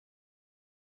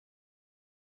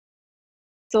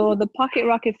So the Pocket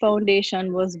Rocket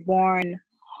Foundation was born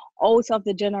out of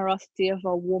the generosity of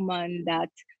a woman that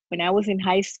when I was in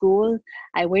high school,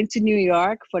 I went to New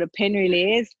York for the pen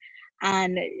relays,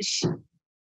 and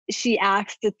she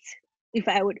asked it if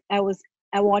I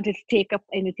wanted to take up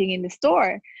anything in the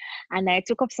store, and I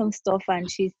took up some stuff,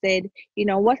 and she said,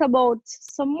 what about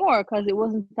some more, because it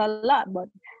wasn't a lot, but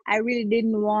I really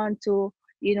didn't want to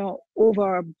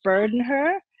overburden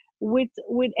her with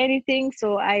anything,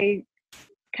 so I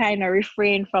kind of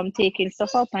refrained from taking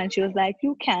stuff up, and she was like,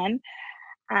 you can.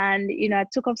 And I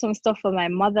took up some stuff for my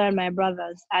mother and my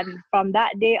brothers, and from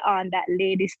that day on, that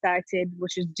lady started,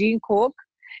 which is Jean Coke,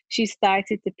 she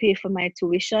started to pay for my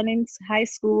tuition in high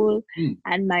school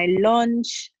and my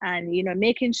lunch, and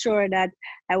making sure that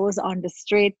I was on the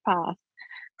straight path.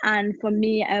 And for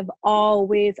me, I've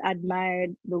always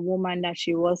admired the woman that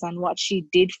she was and what she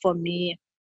did for me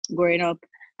growing up,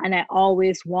 and I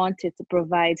always wanted to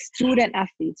provide student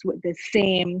athletes with the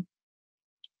same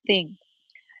thing.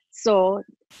 So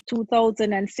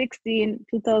 2016,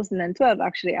 2012,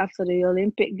 actually, after the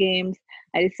Olympic Games,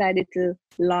 I decided to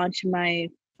launch my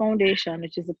foundation,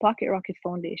 which is the Pocket Rocket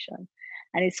Foundation.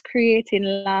 And it's creating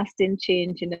lasting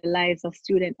change in the lives of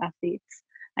student athletes.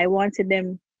 I wanted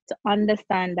them to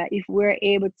understand that if we're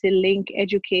able to link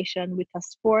education with a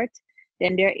sport,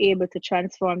 then they're able to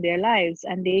transform their lives,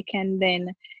 and they can then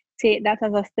take that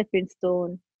as a stepping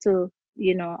stone to,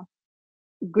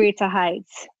 greater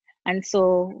heights. And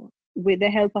so, with the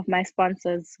help of my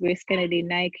sponsors, Grace Kennedy,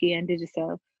 Nike, and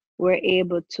Digicel, we're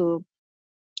able to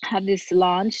have this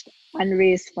launched and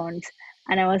raise funds.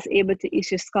 And I was able to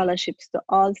issue scholarships to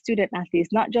all student athletes,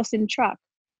 not just in track,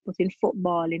 but in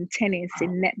football, in tennis,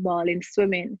 in netball, in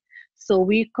swimming. So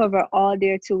we cover all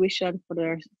their tuition for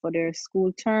their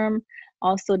school term,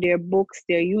 also their books,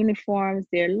 their uniforms,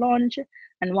 their lunch.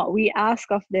 And what we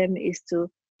ask of them is to,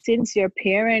 since your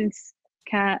parents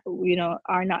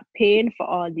are not paying for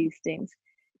all these things,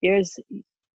 there's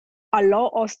allow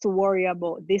us to worry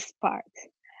about this part.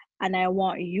 And I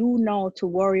want you now to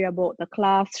worry about the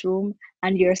classroom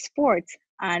and your sport,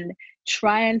 and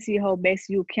try and see how best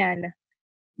you can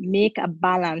make a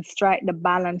balance, strike the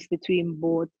balance between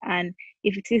both. And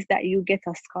if it is that you get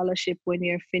a scholarship when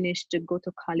you're finished to go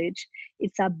to college,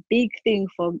 it's a big thing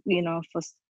for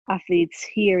athletes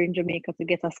here in Jamaica to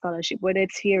get a scholarship, whether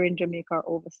it's here in Jamaica or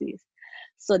overseas.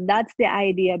 So that's the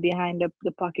idea behind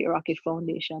the Pocket Rocket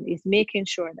Foundation, is making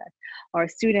sure that our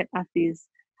student athletes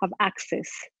have access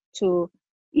to,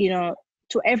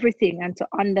 to everything, and to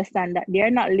understand that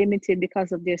they're not limited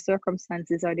because of their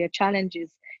circumstances or their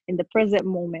challenges in the present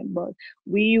moment, but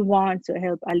we want to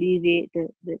help alleviate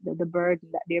the burden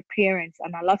that their parents,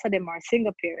 and a lot of them are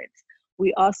single parents.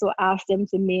 We also ask them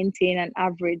to maintain an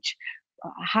average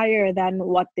higher than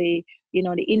what the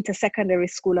Intersecondary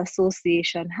School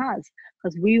Association has,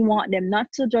 because we want them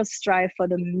not to just strive for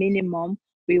the minimum,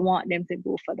 we want them to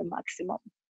go for the maximum.